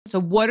So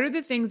what are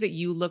the things that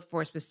you look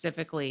for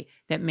specifically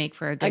that make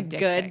for a good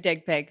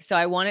dick pic? So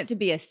I want it to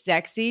be a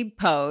sexy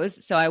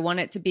pose. So I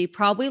want it to be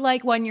probably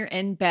like when you're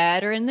in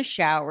bed or in the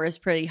shower is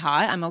pretty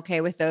hot. I'm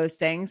okay with those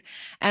things.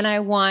 And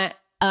I want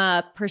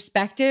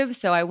perspective.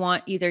 So I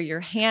want either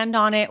your hand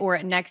on it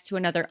or next to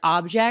another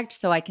object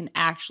so I can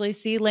actually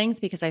see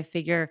length, because I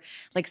figure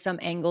like some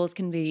angles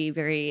can be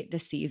very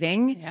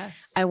deceiving.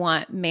 Yes. I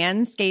want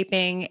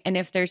manscaping. And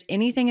if there's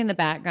anything in the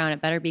background,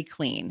 it better be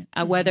clean,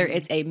 whether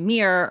it's a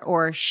mirror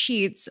or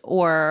sheets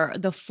or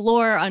the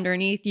floor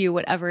underneath you,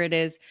 whatever it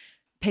is,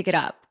 pick it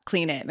up,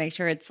 clean it, make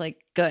sure it's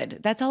like good.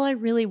 That's all I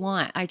really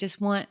want. I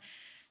just want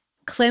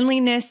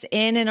cleanliness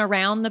in and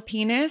around the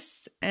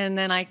penis. And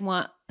then I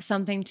want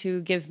something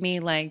to give me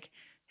like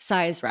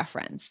size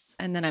reference,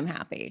 and then I'm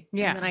happy.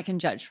 Yeah. And then I can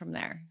judge from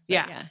there.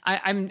 But yeah.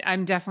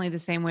 I'm definitely the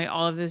same way.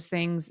 All of those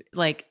things,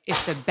 like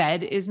if the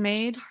bed is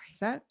made,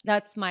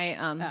 that's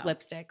my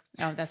lipstick.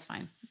 Oh, that's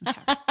fine.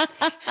 Okay.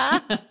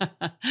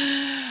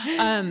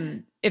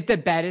 If the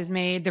bed is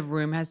made, the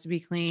room has to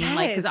be clean. Yes.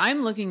 Like, cause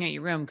I'm looking at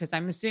your room, cause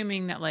I'm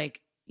assuming that like,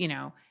 you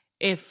know,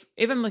 if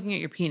I'm looking at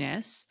your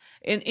penis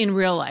in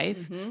real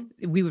life,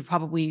 we would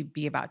probably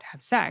be about to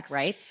have sex.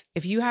 Right.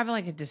 If you have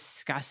like a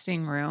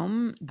disgusting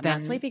room, then I'm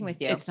not sleeping with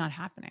you. It's not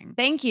happening.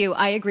 Thank you.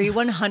 I agree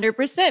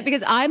 100%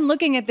 because I'm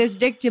looking at this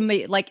dick to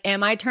me like,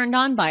 am I turned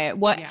on by it?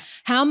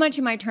 How much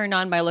am I turned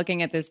on by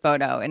looking at this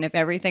photo? And if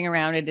everything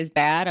around it is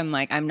bad, I'm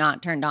like, I'm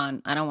not turned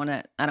on. I don't want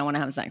to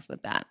have sex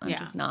with that. I'm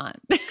just not.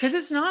 Because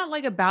it's not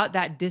like about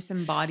that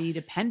disembodied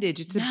appendage.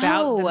 It's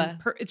about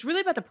it's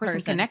really about the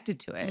person connected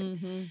to it.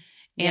 Mm-hmm.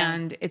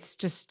 And it's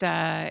just,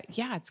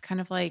 it's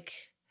kind of like,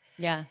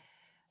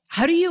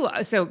 how do you,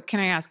 so can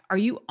I ask, are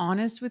you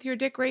honest with your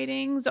dick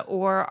ratings,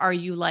 or are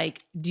you like,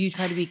 do you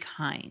try to be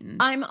kind?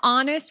 I'm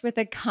honest with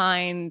a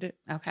kind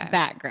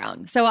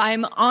background. So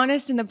I'm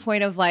honest in the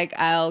point of like,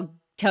 I'll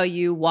tell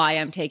you why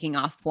I'm taking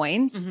off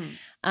points.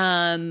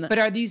 But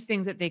are these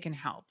things that they can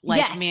help?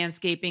 Like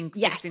manscaping,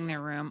 fixing Yes.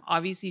 their room?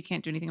 Obviously you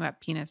can't do anything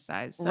about penis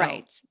size. So.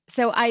 Right.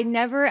 So I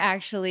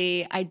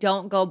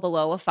don't go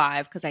below a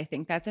 5 because I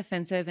think that's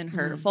offensive and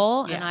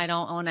hurtful. And I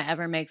don't want to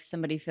ever make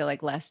somebody feel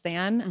like less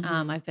than.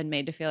 I've been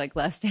made to feel like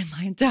less than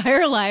my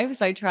entire life.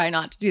 So I try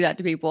not to do that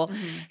to people.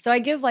 So I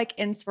give like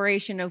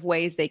inspiration of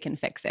ways they can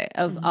fix it.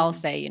 I'll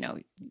say, you know,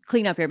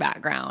 clean up your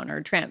background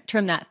or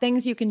trim that,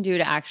 things you can do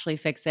to actually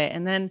fix it.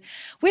 And then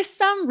with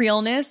some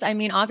realness, I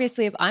mean,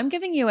 obviously if I'm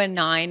giving you a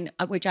 9,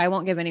 which I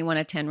won't give anyone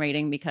a 10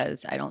 rating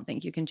because I don't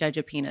think you can judge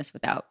a penis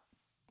without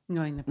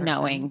knowing the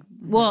person.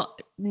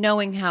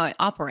 Knowing how it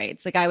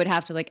operates. Like I would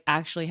have to like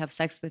actually have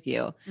sex with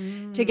you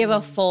to give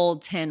a full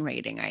 10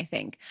 rating, I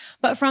think.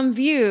 But from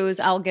views,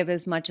 I'll give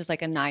as much as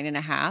like a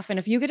 9.5. And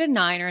if you get a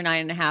 9 or a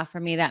 9.5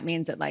 from me, that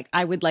means that like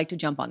I would like to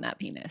jump on that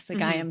penis.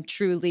 Like I am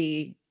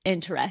truly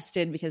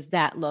interested because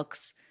that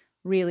looks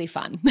really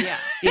fun.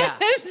 Yeah.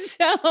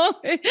 So,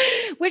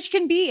 which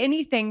can be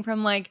anything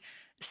from like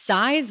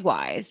size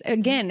wise.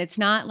 Again, it's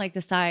not like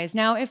the size.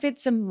 Now, if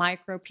it's a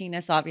micro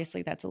penis,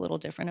 obviously that's a little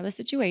different of a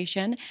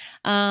situation.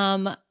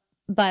 But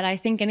I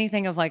think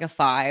anything of like a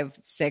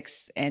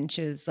 5-6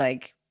 inches,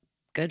 like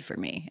good for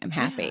me. I'm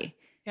happy.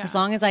 Yeah. As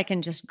long as I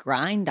can just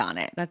grind on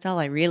it. That's all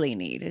I really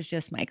need is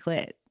just my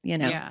clit, you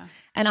know? Yeah.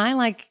 And I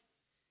like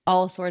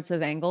all sorts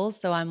of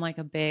angles. So I'm like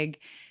a big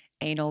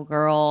anal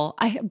girl.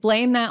 I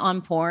blame that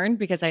on porn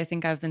because I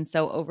think I've been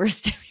so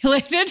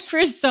overstimulated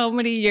for so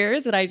many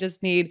years that I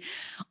just need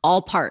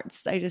all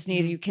parts. I just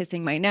need you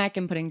kissing my neck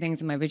and putting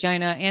things in my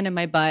vagina and in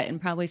my butt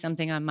and probably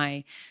something on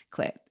my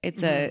clit.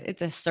 It's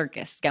a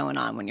circus going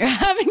on when you're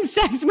having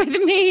sex with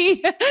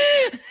me.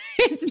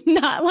 It's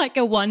not like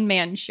a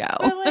one-man show.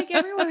 But like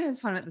everyone has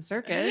fun at the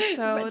circus.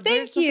 So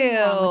thank you.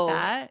 Wrong with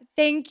that.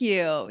 Thank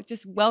you.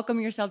 Just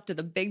welcome yourself to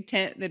the big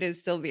tent that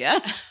is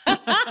Silvia.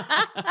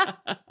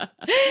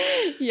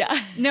 Yeah.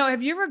 No,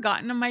 have you ever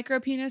gotten a micro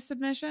penis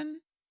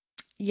submission?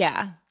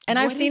 Yeah. And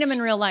I've seen them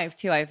in real life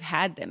too. I've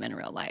had them in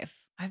real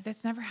life.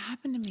 That's never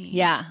happened to me.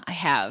 Yeah, I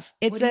have.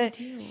 What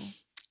do you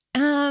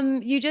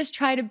do? You just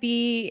try to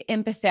be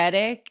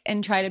empathetic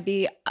and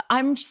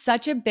I'm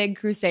such a big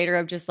crusader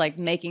of just like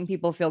making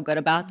people feel good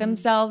about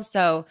themselves.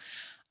 So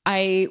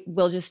I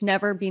will just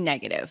never be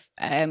negative.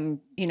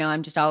 I'm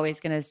just always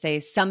going to say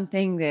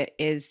something that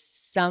is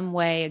some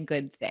way a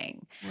good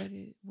thing.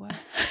 What?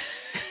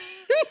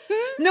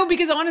 No,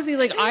 because honestly,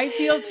 like I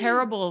feel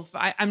terrible if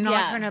I'm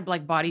not trying to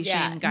like body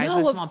shame guys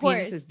with small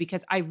penises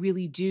because I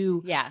really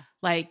do. Yeah.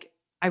 Like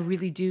I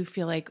really do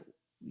feel like,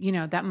 you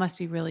know, that must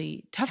be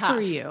really tough.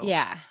 For you.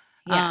 Yeah.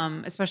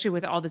 Especially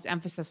with all this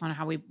emphasis on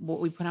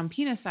what we put on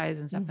penis size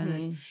and stuff. And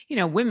this, you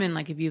know, women,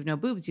 like if you have no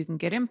boobs, you can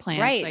get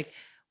implants. Right. Like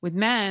with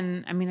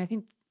men, I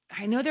mean,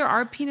 I know there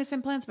are penis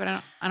implants, but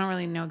I don't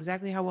really know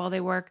exactly how well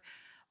they work.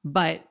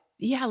 But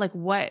yeah, like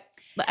what?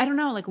 I don't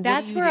know. Like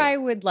that's where I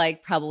would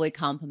like probably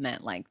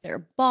compliment like their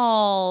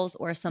balls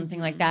or something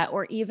like that,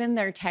 or even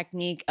their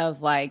technique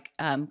of like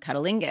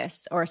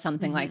cunnilingus or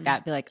something like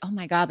that. Be like, oh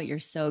my God, but you're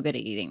so good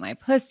at eating my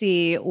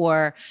pussy,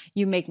 or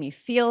you make me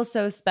feel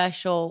so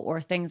special, or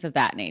things of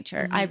that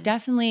nature. I've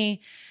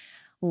definitely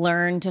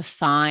learn to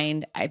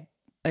find, I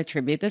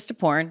attribute this to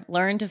porn,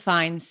 learn to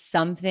find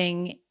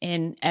something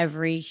in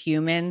every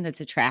human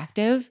that's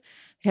attractive.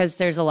 Because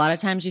there's a lot of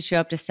times you show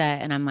up to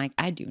set and I'm like,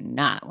 I do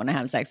not want to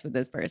have sex with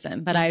this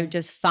person. But I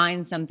just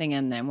find something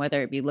in them,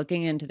 whether it be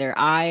looking into their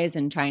eyes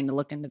and trying to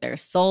look into their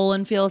soul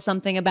and feel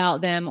something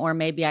about them, or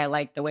maybe I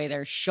like the way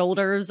their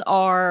shoulders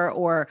are,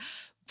 or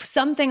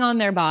something on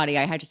their body.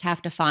 I just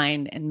have to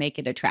find and make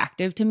it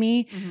attractive to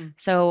me.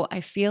 So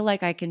I feel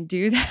like I can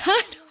do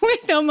that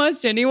with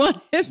almost anyone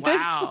at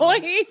this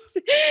point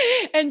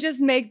and just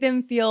make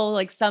them feel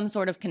like some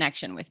sort of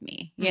connection with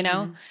me, you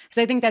know?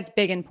 Because I think that's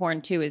big in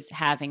porn too, is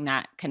having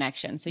that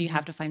connection. So you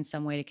have to find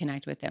some way to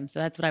connect with them. So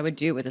that's what I would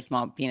do with a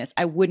small penis.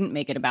 I wouldn't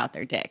make it about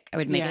their dick. I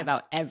would make it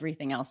about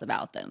everything else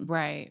about them.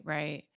 Right, right.